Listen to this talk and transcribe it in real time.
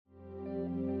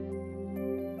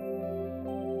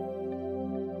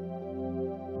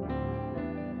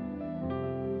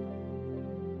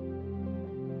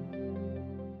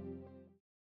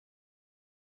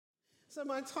So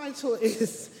my title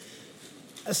is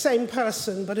A Same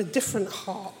Person but a Different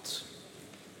Heart.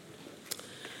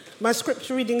 My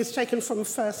scripture reading is taken from 1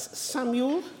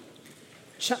 Samuel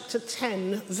chapter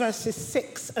 10, verses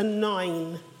 6 and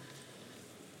 9.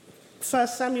 1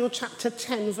 Samuel chapter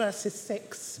 10, verses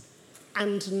 6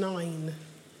 and 9.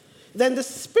 Then the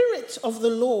Spirit of the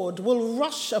Lord will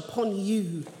rush upon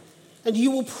you, and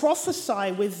you will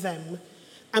prophesy with them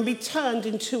and be turned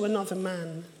into another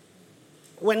man.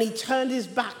 When he turned his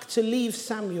back to leave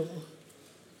Samuel,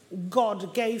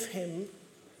 God gave him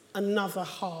another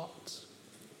heart.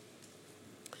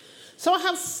 So I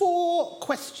have 4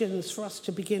 questions for us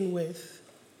to begin with.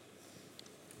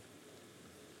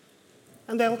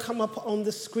 And they'll come up on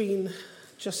the screen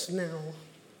just now.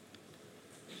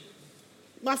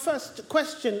 My first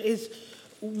question is,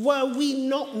 were we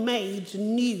not made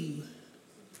new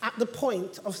at the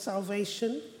point of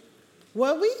salvation?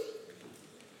 Were we?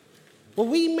 Were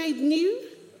we made new?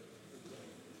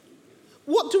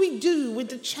 What do we do with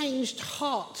the changed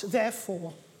heart,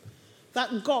 therefore,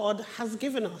 that God has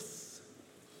given us?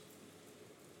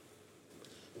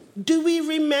 Do we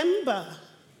remember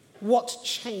what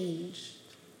changed?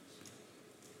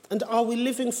 And are we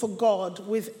living for God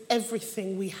with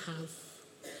everything we have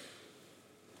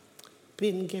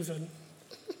been given?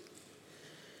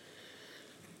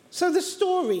 So the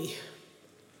story,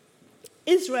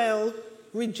 Israel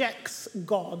rejects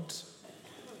God.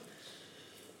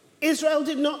 Israel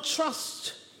did not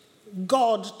trust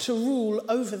God to rule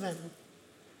over them.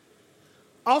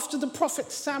 After the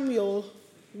prophet Samuel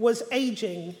was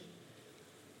aging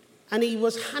and he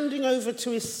was handing over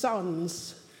to his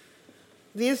sons,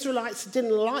 the Israelites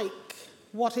didn't like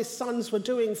what his sons were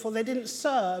doing, for they didn't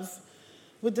serve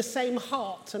with the same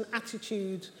heart and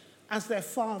attitude as their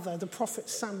father, the prophet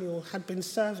Samuel, had been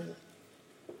serving.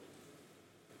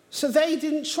 So they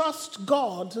didn't trust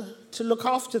God to look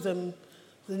after them,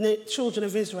 the children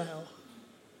of Israel.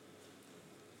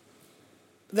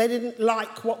 They didn't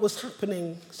like what was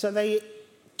happening, so they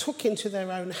took into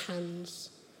their own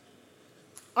hands.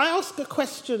 I ask a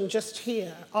question just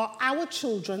here. Are our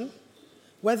children,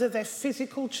 whether they're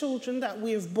physical children that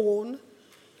we have born,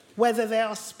 whether they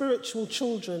are spiritual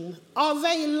children, are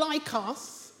they like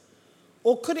us?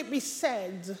 Or could it be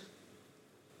said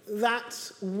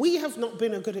that we have not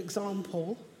been a good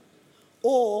example,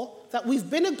 or that we've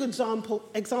been a good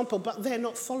example, but they're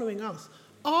not following us?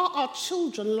 Are our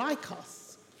children like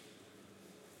us?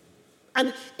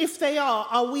 And if they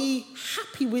are we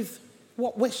happy with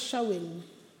what we're showing,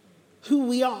 who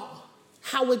we are,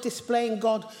 how we're displaying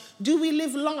God? Do we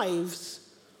live lives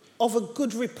of a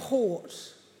good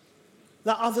report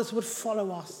that others would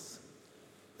follow us,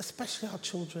 especially our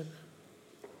children?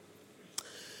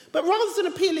 But rather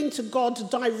than appealing to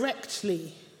God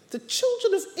directly, the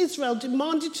children of Israel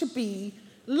demanded to be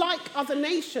like other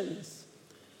nations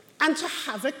and to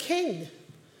have a king.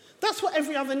 That's what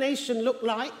every other nation looked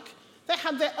like. They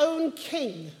had their own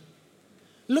king,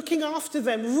 looking after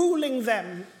them, ruling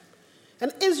them.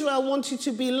 And Israel wanted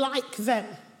to be like them.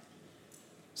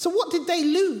 So what did they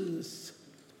lose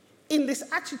in this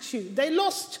attitude? They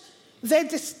lost their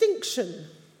distinction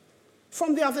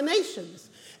from the other nations.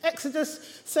 Exodus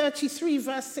 33,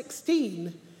 verse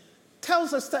 16,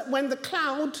 tells us that when the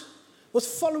cloud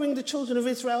was following the children of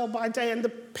Israel by day and the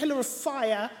pillar of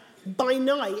fire by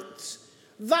night,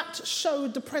 that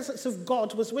showed the presence of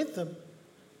God was with them.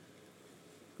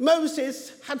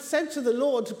 Moses had said to the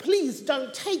Lord, please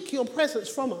don't take your presence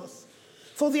from us,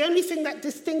 for the only thing that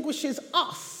distinguishes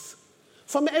us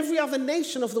from every other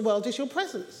nation of the world is your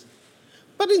presence.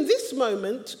 But in this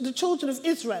moment, the children of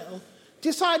Israel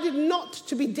decided not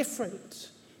to be different,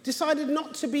 decided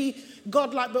not to be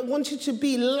godlike, but wanted to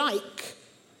be like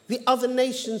the other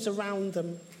nations around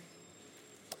them.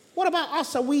 What about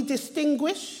us? Are we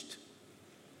distinguished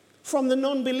from the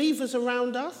non-believers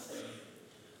around us?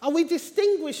 Are we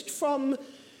distinguished from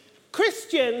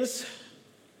Christians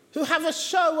who have a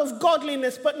show of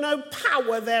godliness but no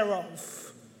power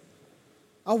thereof?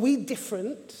 Are we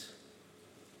different?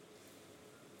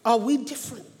 Are we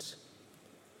different?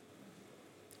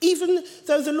 Even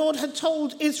though the Lord had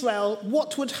told Israel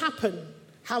what would happen,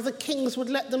 how the kings would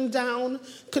let them down,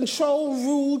 control,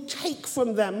 rule, take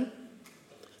from them,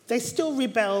 they still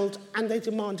rebelled and they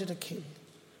demanded a king.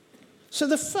 So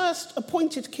the first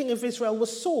appointed king of Israel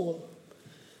was Saul,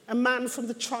 a man from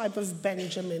the tribe of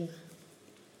Benjamin.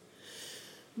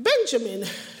 Benjamin,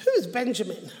 who is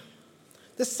Benjamin?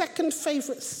 The second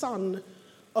favorite son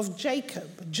of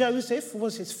Jacob. Joseph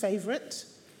was his favorite,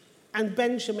 and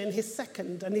Benjamin his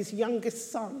second, and his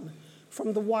youngest son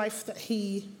from the wife that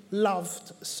he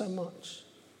loved so much.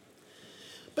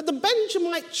 But the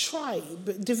Benjamite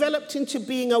tribe developed into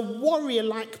being a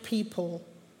warrior-like people.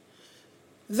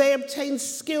 They obtained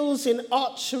skills in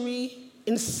archery,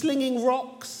 in slinging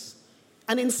rocks,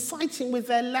 and in fighting with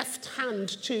their left hand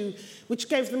too, which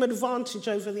gave them advantage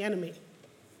over the enemy.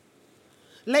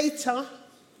 Later,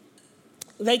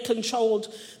 they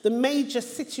controlled the major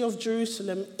city of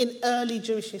Jerusalem in early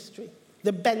Jewish history,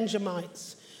 the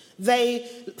Benjamites. They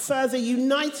further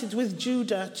united with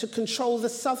Judah to control the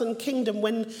southern kingdom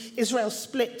when Israel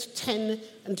split 10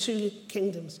 and 2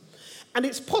 kingdoms. And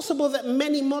it's possible that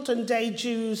many modern-day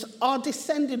Jews are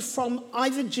descended from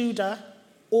either Judah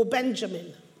or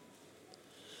Benjamin.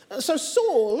 So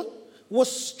Saul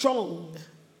was strong,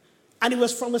 and he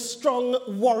was from a strong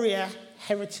warrior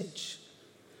heritage.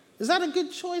 Is that a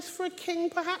good choice for a king,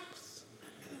 perhaps?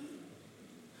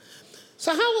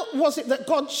 So how was it that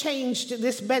God changed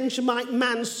this Benjamite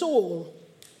man, Saul?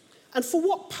 And for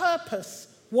what purpose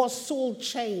was Saul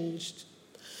changed?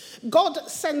 God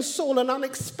sends Saul an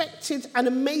unexpected and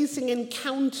amazing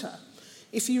encounter.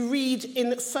 If you read in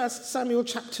 1 Samuel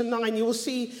chapter 9, you will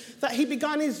see that he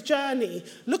began his journey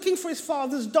looking for his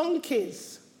father's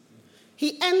donkeys.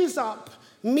 He ends up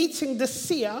meeting the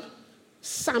seer,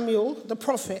 Samuel, the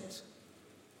prophet,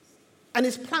 and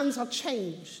his plans are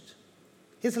changed.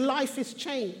 His life is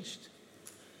changed.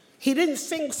 He didn't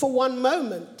think for one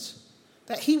moment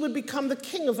that he would become the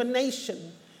king of a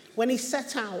nation when he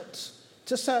set out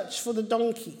to search for the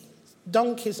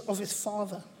donkeys of his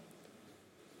father.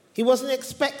 He wasn't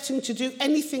expecting to do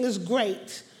anything as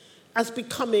great as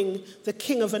becoming the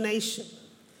king of a nation.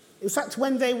 In fact,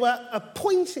 when they were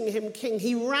appointing him king,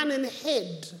 he ran and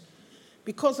hid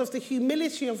because of the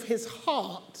humility of his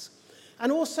heart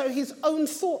and also his own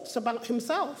thoughts about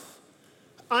himself.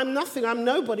 I'm nothing, I'm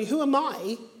nobody. Who am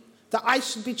I that I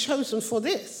should be chosen for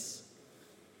this?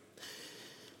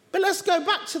 But let's go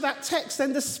back to that text.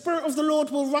 Then the Spirit of the Lord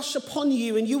will rush upon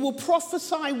you, and you will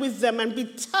prophesy with them and be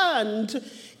turned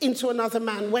into another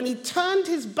man. When he turned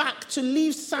his back to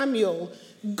leave Samuel,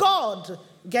 God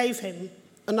gave him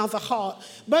another heart.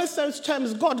 Both those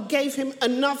terms, God gave him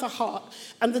another heart,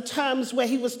 and the terms where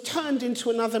he was turned into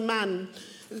another man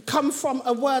come from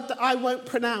a word that I won't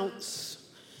pronounce.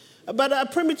 But a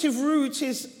primitive root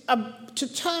is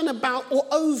to turn about or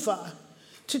over,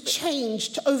 to change,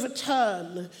 to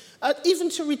overturn, even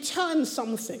to return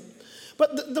something.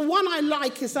 But the one I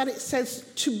like is that it says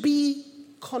to be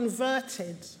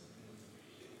converted.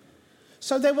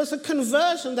 So there was a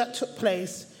conversion that took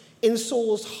place in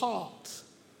Saul's heart.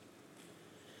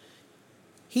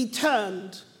 He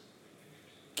turned,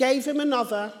 gave him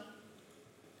another.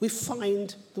 We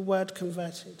find the word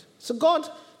converted. So God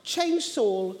changed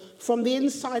Saul from the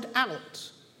inside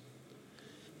out,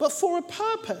 but for a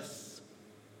purpose.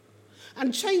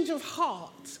 And change of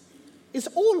heart is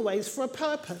always for a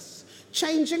purpose.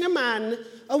 Changing a man,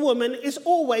 a woman, is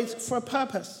always for a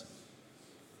purpose.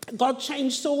 God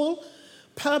changed Saul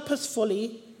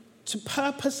purposefully to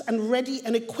purpose and ready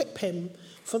and equip him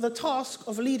for the task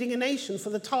of leading a nation,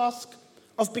 for the task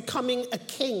of becoming a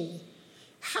king.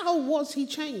 How was he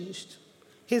changed?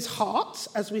 His heart,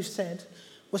 as we've said,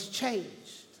 was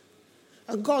changed.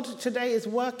 And God today is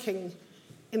working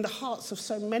in the hearts of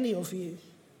so many of you.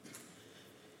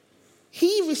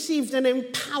 He received an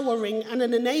empowering and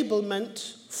an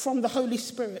enablement from the Holy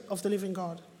Spirit of the living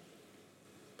God.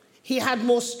 He had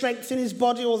more strength in his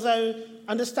body, although,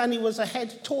 understand, he was a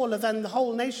head taller than the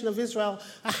whole nation of Israel,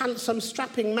 a handsome,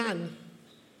 strapping man.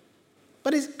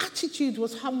 But his attitude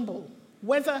was humble,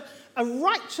 whether a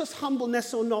righteous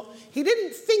humbleness or not. He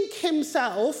didn't think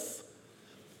himself,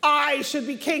 I should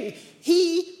be king.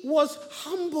 He was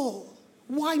humble.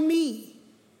 Why me?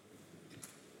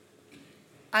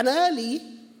 And early,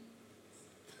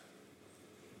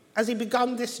 as he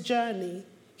began this journey,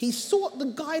 he sought the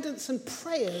guidance and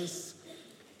prayers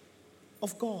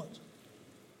of God.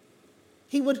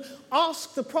 He would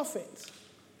ask the prophet,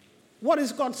 what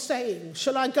is God saying?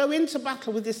 Shall I go into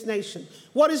battle with this nation?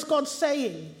 What is God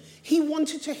saying? He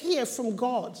wanted to hear from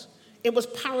God. It was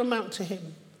paramount to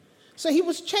him. So he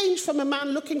was changed from a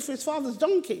man looking for his father's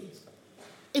donkeys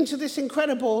into this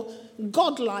incredible,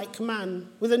 godlike man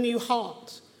with a new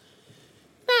heart.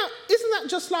 Now, isn't that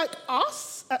just like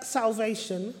us at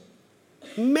salvation,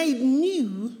 made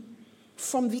new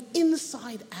from the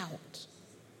inside out?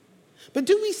 But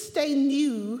do we stay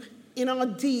new in our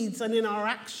deeds and in our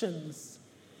actions?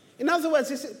 In other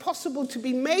words, is it possible to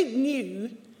be made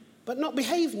new but not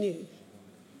behave new?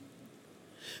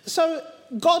 So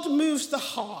God moves the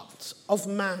heart of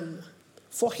man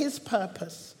for his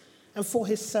purpose and for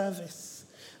his service.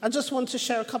 I just want to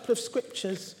share a couple of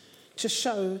scriptures to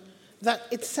show that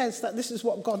it says that this is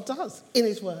what God does in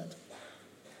his word.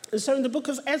 And so in the book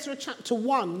of Ezra chapter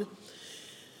 1,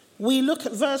 we look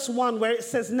at verse 1 where it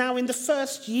says, "Now in the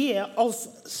first year of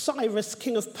Cyrus,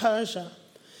 king of Persia,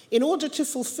 in order to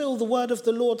fulfill the word of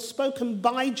the Lord spoken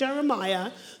by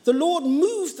Jeremiah, the Lord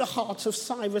moved the heart of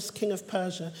Cyrus, king of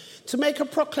Persia, to make a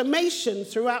proclamation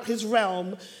throughout his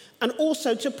realm and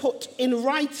also to put in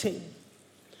writing."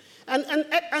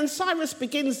 And Cyrus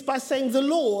begins by saying, "The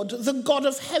Lord, the God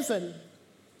of heaven."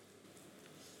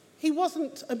 He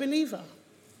wasn't a believer,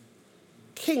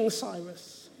 King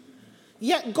Cyrus.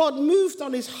 Yet God moved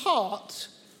on his heart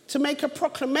to make a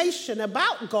proclamation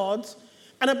about God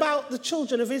and about the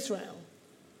children of Israel.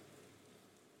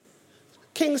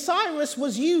 King Cyrus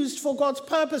was used for God's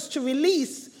purpose to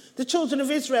release the children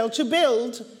of Israel to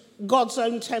build God's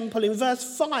own temple. In verse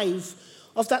 5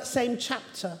 of that same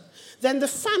chapter, "Then the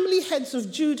family heads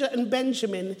of Judah and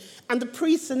Benjamin and the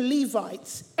priests and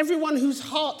Levites, everyone whose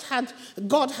heart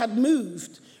God had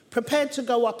moved, prepared to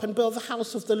go up and build the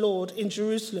house of the Lord in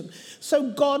Jerusalem." So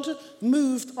God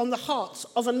moved on the hearts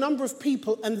of a number of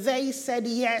people, and they said,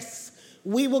 "Yes,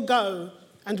 we will go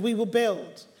and we will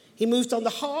build." He moved on the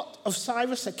heart of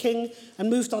Cyrus, a king, and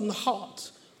moved on the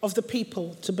heart of the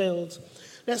people to build.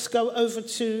 Let's go over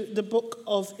to the book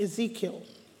of Ezekiel,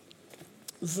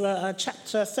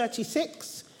 chapter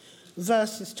 36,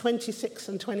 verses 26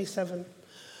 and 27.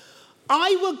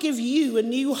 "I will give you a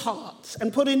new heart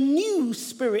and put a new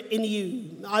spirit in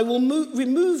you. I will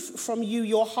remove from you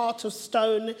your heart of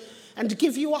stone and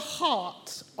give you a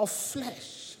heart of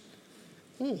flesh."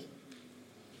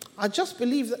 I just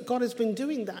believe that God has been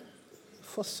doing that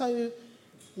for so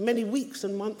many weeks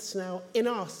and months now in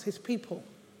us, his people.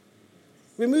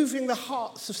 Removing the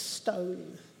hearts of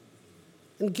stone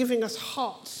and giving us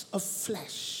hearts of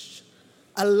flesh,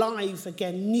 alive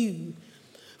again, new.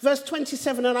 Verse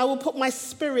 27, "And I will put my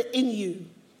spirit in you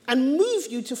and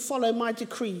move you to follow my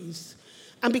decrees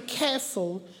and be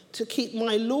careful to keep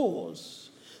my laws."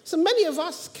 So many of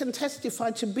us can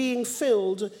testify to being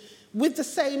filled with the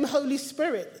same Holy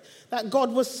Spirit that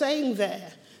God was saying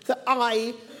there, that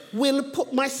I will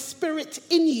put my spirit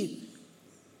in you.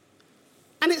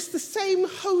 And it's the same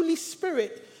Holy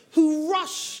Spirit who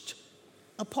rushed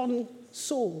upon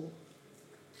Saul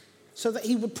so that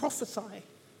he would prophesy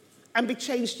and be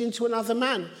changed into another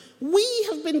man. We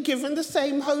have been given the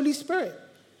same Holy Spirit.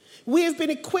 We have been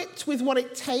equipped with what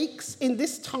it takes in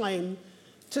this time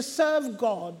to serve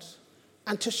God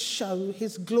and to show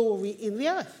his glory in the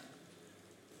earth,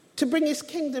 to bring his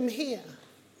kingdom here.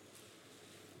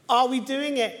 Are we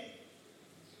doing it?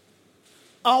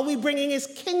 Are we bringing his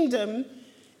kingdom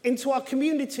into our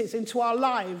communities, into our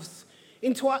lives,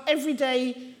 into our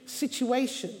everyday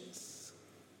situations?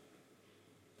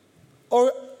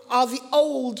 Or are the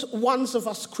old ones of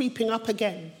us creeping up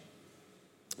again?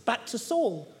 Back to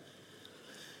Saul.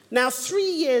 Now,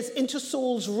 3 years into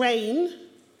Saul's reign,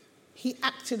 he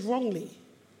acted wrongly.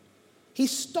 He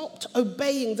stopped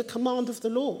obeying the command of the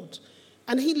Lord,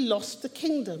 and he lost the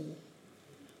kingdom.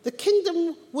 The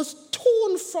kingdom was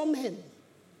torn from him.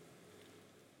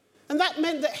 And that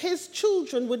meant that his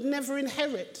children would never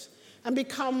inherit and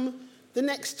become the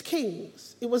next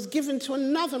kings. It was given to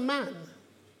another man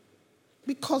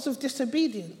because of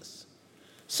disobedience.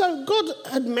 So God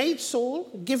had made Saul,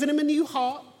 given him a new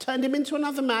heart, turned him into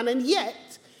another man, and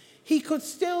yet he could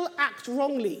still act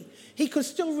wrongly. He could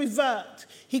still revert.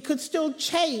 He could still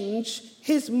change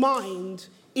his mind,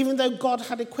 even though God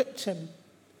had equipped him.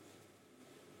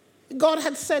 God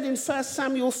had said in 1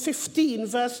 Samuel 15,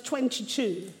 verse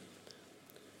 22,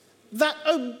 that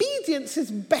obedience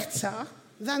is better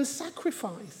than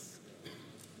sacrifice.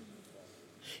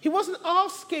 He wasn't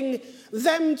asking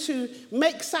them to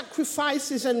make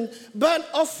sacrifices and burnt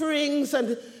offerings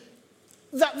and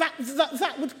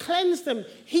that would cleanse them.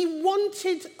 He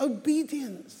wanted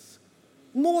obedience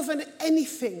more than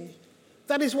anything.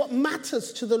 That is what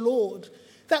matters to the Lord,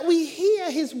 that we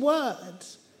hear his word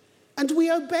and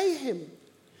we obey him,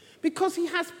 because he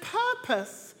has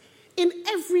purpose in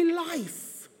every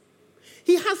life.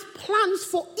 He has plans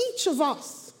for each of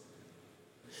us.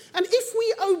 And if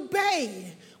we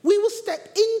obey, we will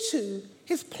step into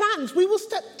his plans. We will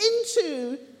step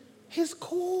into his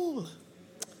call.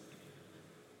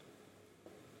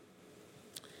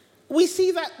 We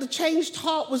see that the changed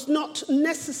heart was not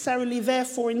necessarily,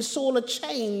 therefore, in Saul, a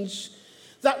change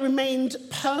that remained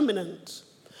permanent.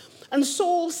 And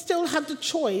Saul still had the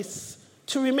choice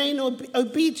to remain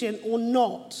obedient or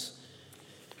not.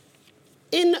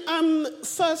 In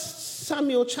 1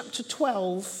 Samuel chapter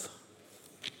 12,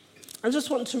 I just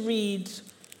want to read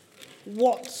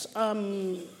what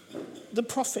the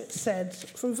prophet said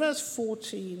from verse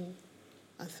 14.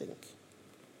 I think.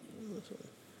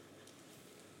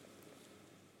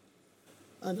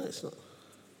 Oh, no, it's not.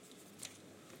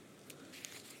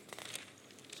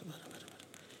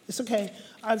 It's okay.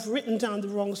 I've written down the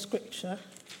wrong scripture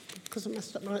because I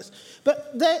messed up my notes.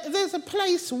 But there's a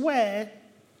place where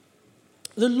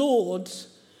the Lord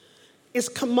is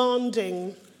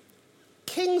commanding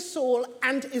King Saul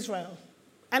and Israel.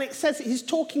 And it says that he's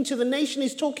talking to the nation,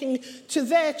 he's talking to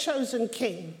their chosen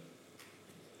king.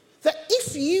 That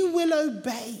if you will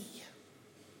obey,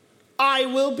 I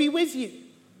will be with you.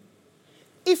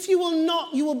 If you will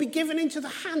not, you will be given into the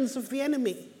hands of the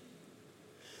enemy.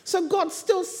 So God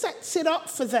still sets it up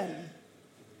for them.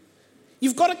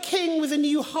 You've got a king with a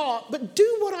new heart, but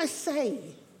do what I say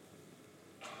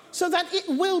so that it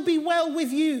will be well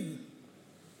with you.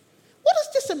 What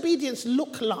does disobedience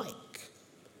look like?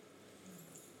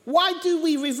 Why do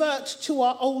we revert to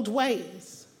our old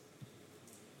ways?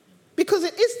 Because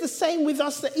it is the same with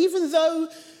us, that even though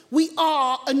we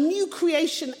are a new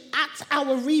creation at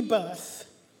our rebirth,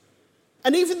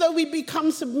 and even though we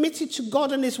become submitted to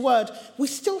God and his word, we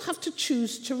still have to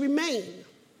choose to remain.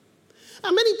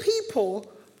 And many people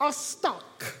are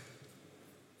stuck.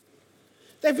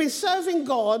 They've been serving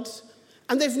God,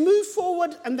 and they've moved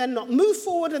forward and then not, moved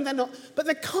forward and then not, but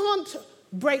they can't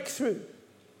break through.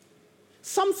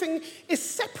 Something is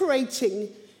separating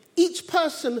each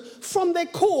person from their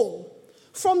call,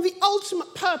 from the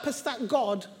ultimate purpose that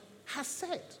God has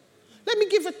set. Let me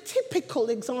give a typical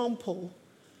example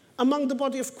among the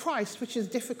body of Christ, which is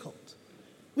difficult,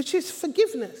 which is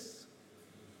forgiveness.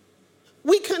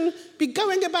 We can be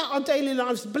going about our daily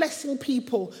lives, blessing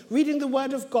people, reading the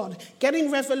word of God, getting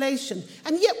revelation,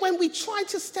 and yet when we try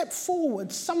to step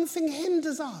forward, something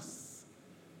hinders us.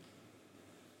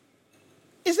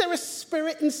 Is there a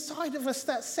spirit inside of us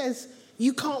that says,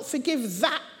 you can't forgive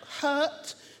that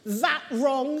hurt, that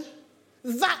wrong,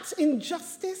 that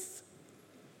injustice?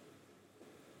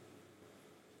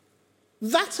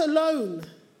 That alone,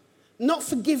 not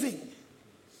forgiving,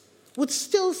 would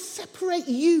still separate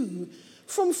you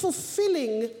from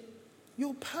fulfilling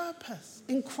your purpose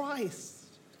in Christ.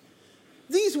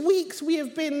 These weeks we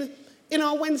have been in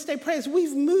our Wednesday prayers,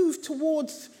 we've moved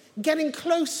towards getting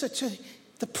closer to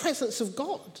the presence of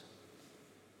God.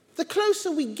 The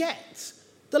closer we get,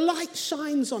 the light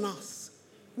shines on us.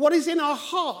 What is in our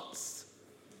hearts?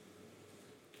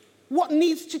 What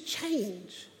needs to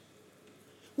change?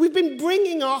 We've been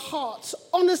bringing our hearts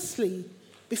honestly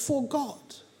before God.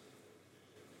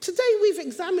 Today we've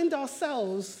examined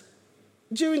ourselves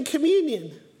during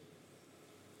communion.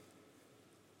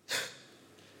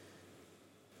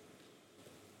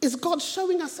 Is God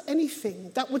showing us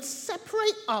anything that would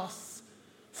separate us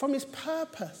from his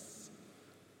purpose?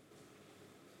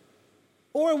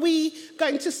 Or are we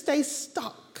going to stay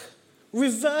stuck,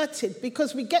 reverted,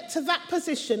 because we get to that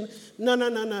position, no,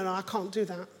 I can't do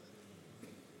that.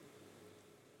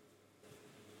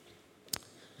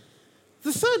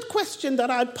 The third question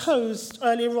that I posed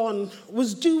earlier on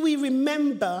was, do we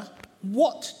remember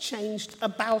what changed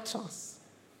about us?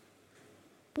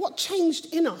 What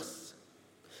changed in us?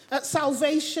 At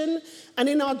salvation and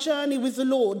in our journey with the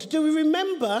Lord, do we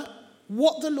remember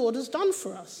what the Lord has done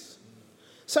for us?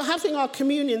 So having our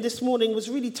communion this morning was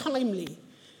really timely.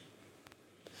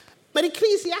 But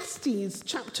Ecclesiastes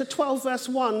chapter 12 verse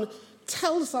 1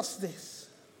 tells us this.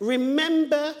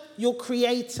 Remember your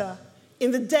Creator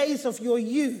in the days of your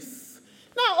youth.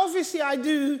 Now, obviously, I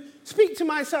do speak to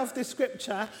myself this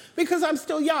scripture because I'm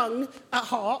still young at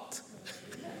heart.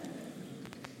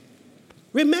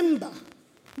 Remember.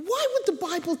 Why would the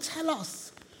Bible tell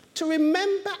us to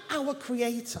remember our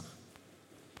Creator?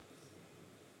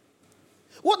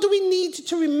 What do we need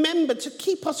to remember to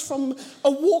keep us from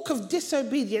a walk of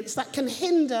disobedience that can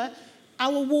hinder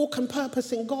our walk and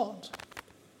purpose in God?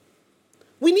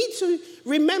 We need to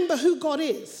remember who God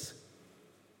is.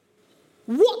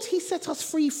 What he set us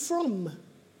free from,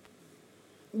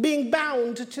 being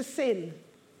bound to sin.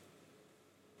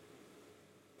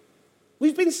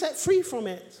 We've been set free from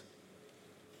it.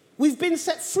 We've been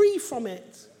set free from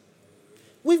it.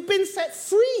 We've been set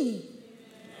free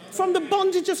from the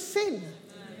bondage of sin.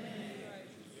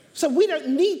 So we don't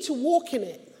need to walk in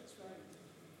it.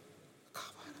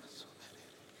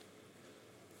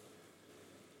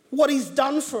 What he's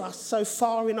done for us so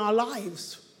far in our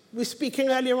lives. We were speaking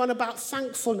earlier on about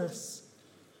thankfulness.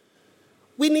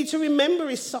 We need to remember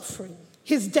his suffering,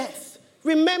 his death,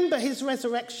 remember his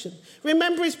resurrection,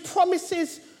 remember his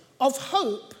promises of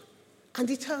hope and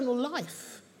eternal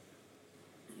life.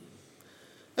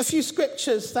 A few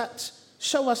scriptures that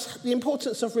show us the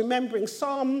importance of remembering.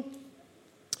 Psalm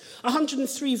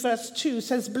 103 verse 2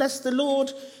 says, "Bless the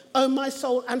Lord, O my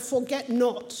soul, and forget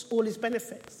not all his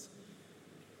benefits."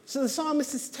 So the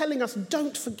psalmist is telling us,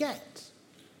 don't forget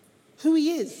who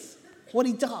he is, what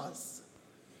he does.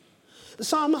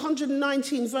 Psalm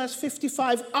 119 verse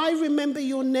 55, "I remember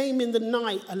your name in the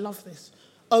night." I love this.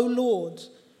 "O Lord,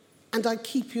 and I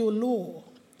keep your law."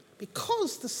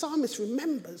 Because the psalmist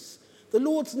remembers the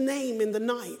Lord's name in the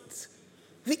night,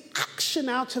 the action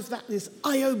out of that is,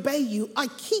 I obey you, I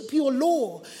keep your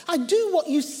law, I do what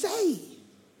you say,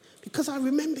 because I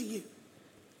remember you.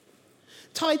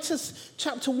 Titus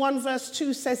chapter 1 verse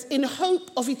 2 says, "In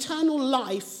hope of eternal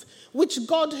life, which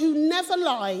God who never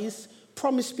lies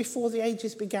promised before the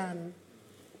ages began."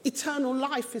 Eternal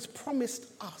life is promised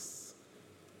us.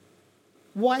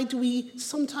 Why do we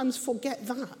sometimes forget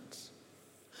that?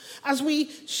 As we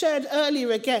shared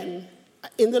earlier again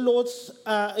in the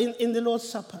Lord's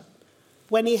Supper,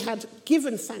 when he had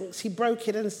given thanks, he broke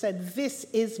it and said, "This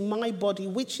is my body,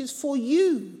 which is for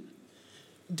you.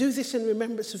 Do this in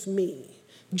remembrance of me.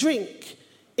 Drink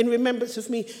in remembrance of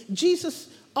me." Jesus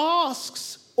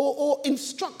asks or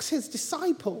instructs his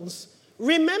disciples,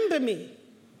 remember me.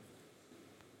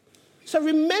 So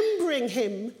remembering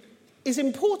him is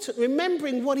important.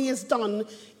 Remembering what he has done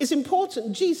is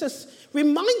important. Jesus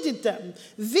reminded them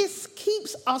this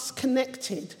keeps us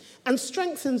connected and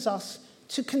strengthens us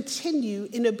to continue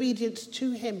in obedience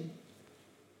to him.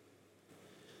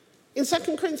 In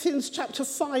 2 Corinthians chapter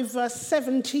 5 verse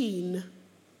 17,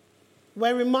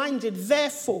 we're reminded,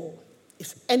 "Therefore,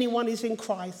 if anyone is in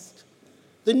Christ,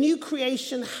 the new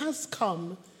creation has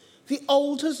come, the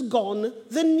old has gone,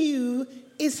 the new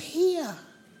is here."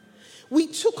 We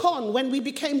took on, when we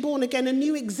became born again, a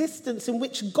new existence in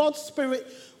which God's Spirit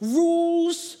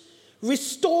rules,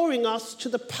 restoring us to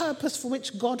the purpose for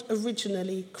which God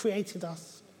originally created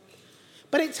us.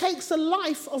 But it takes a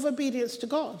life of obedience to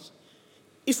God.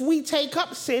 If we take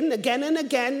up sin again and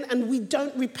again and we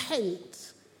don't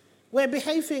repent, we're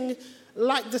behaving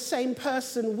like the same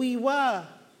person we were.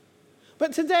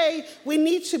 But today, we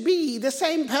need to be the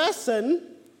same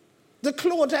person, the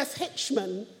Claudette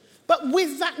Hitchman, but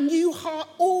with that new heart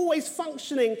always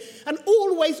functioning and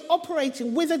always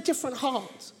operating with a different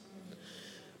heart.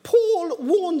 Paul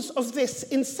warns of this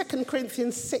in 2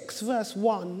 Corinthians 6 verse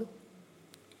 1.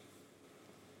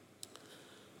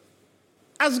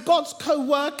 "As God's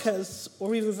co-workers,"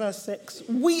 or even verse 6,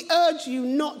 "we urge you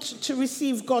not to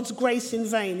receive God's grace in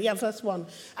vain." Yeah, verse 1.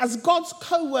 "As God's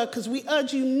co-workers, we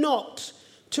urge you not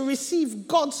to receive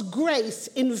God's grace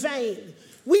in vain."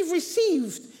 We've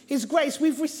received his grace.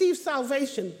 We've received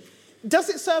salvation. Does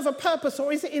it serve a purpose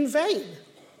or is it in vain?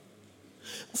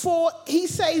 For he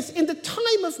says, "In the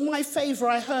time of my favor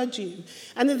I heard you,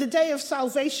 and in the day of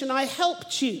salvation I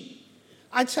helped you."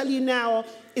 I tell you, now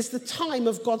is the time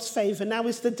of God's favor. Now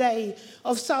is the day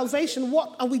of salvation.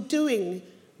 What are we doing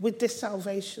with this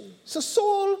salvation? So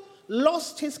Saul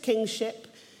lost his kingship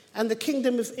and the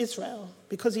kingdom of Israel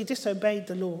because he disobeyed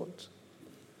the Lord.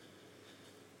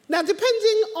 Now,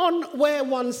 depending on where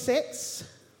one sits,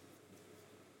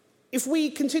 if we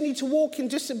continue to walk in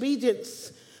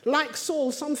disobedience, like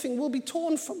Saul, something will be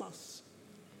torn from us.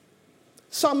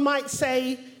 Some might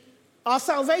say, our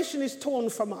salvation is torn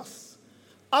from us.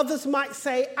 Others might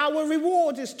say, our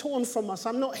reward is torn from us.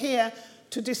 I'm not here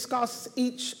to discuss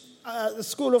each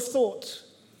school of thought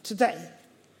today.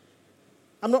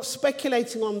 I'm not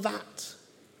speculating on that.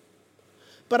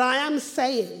 But I am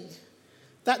saying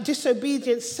that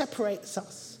disobedience separates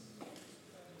us.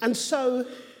 And so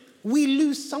we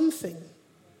lose something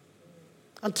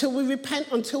until we repent,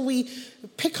 until we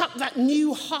pick up that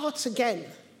new heart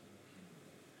again.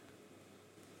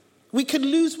 We could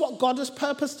lose what God has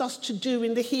purposed us to do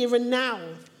in the here and now.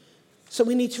 So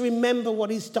we need to remember what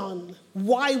he's done,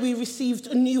 why we received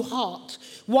a new heart,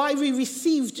 why we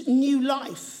received new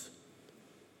life.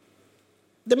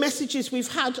 The messages we've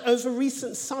had over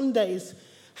recent Sundays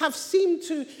have seemed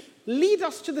to lead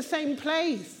us to the same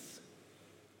place.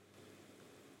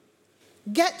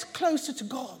 Get closer to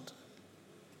God.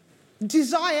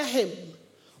 Desire him.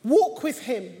 Walk with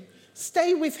him.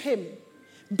 Stay with him.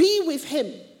 Be with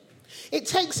him. It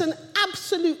takes an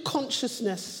absolute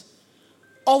consciousness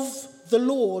of the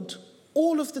Lord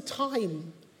all of the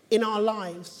time in our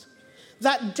lives.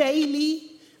 That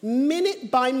daily,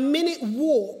 minute by minute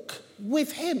walk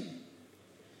with him.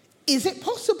 Is it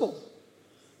possible?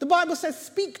 The Bible says,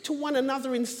 speak to one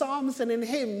another in psalms and in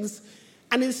hymns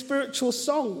and in spiritual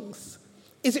songs.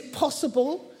 Is it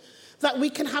possible that we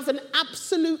can have an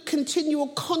absolute continual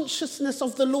consciousness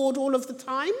of the Lord all of the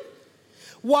time?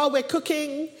 While we're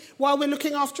cooking, while we're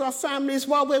looking after our families,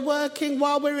 while we're working,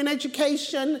 while we're in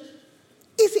education.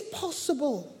 Is it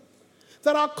possible?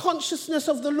 That our consciousness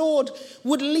of the Lord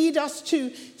would lead us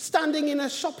to standing in a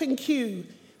shopping queue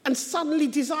and suddenly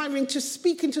desiring to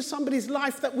speak into somebody's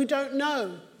life that we don't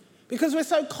know because we're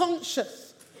so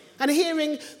conscious, and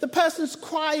hearing the person's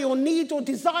cry or need or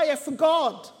desire for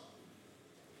God?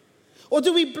 Or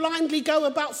do we blindly go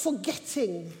about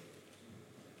forgetting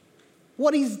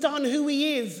what he's done, who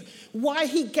he is, why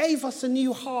he gave us a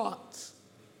new heart?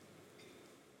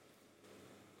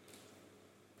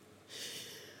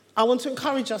 I want to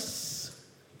encourage us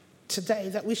today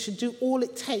that we should do all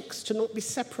it takes to not be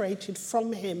separated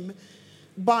from him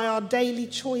by our daily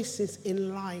choices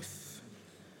in life.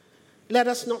 Let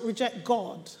us not reject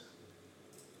God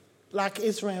like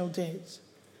Israel did.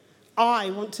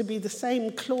 I want to be the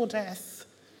same Claudette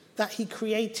that he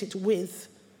created with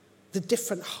the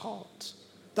different heart.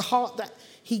 The heart that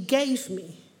he gave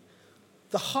me.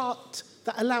 The heart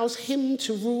that allows him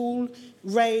to rule,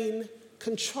 reign,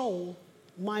 control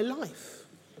my life.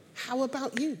 How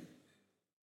about you?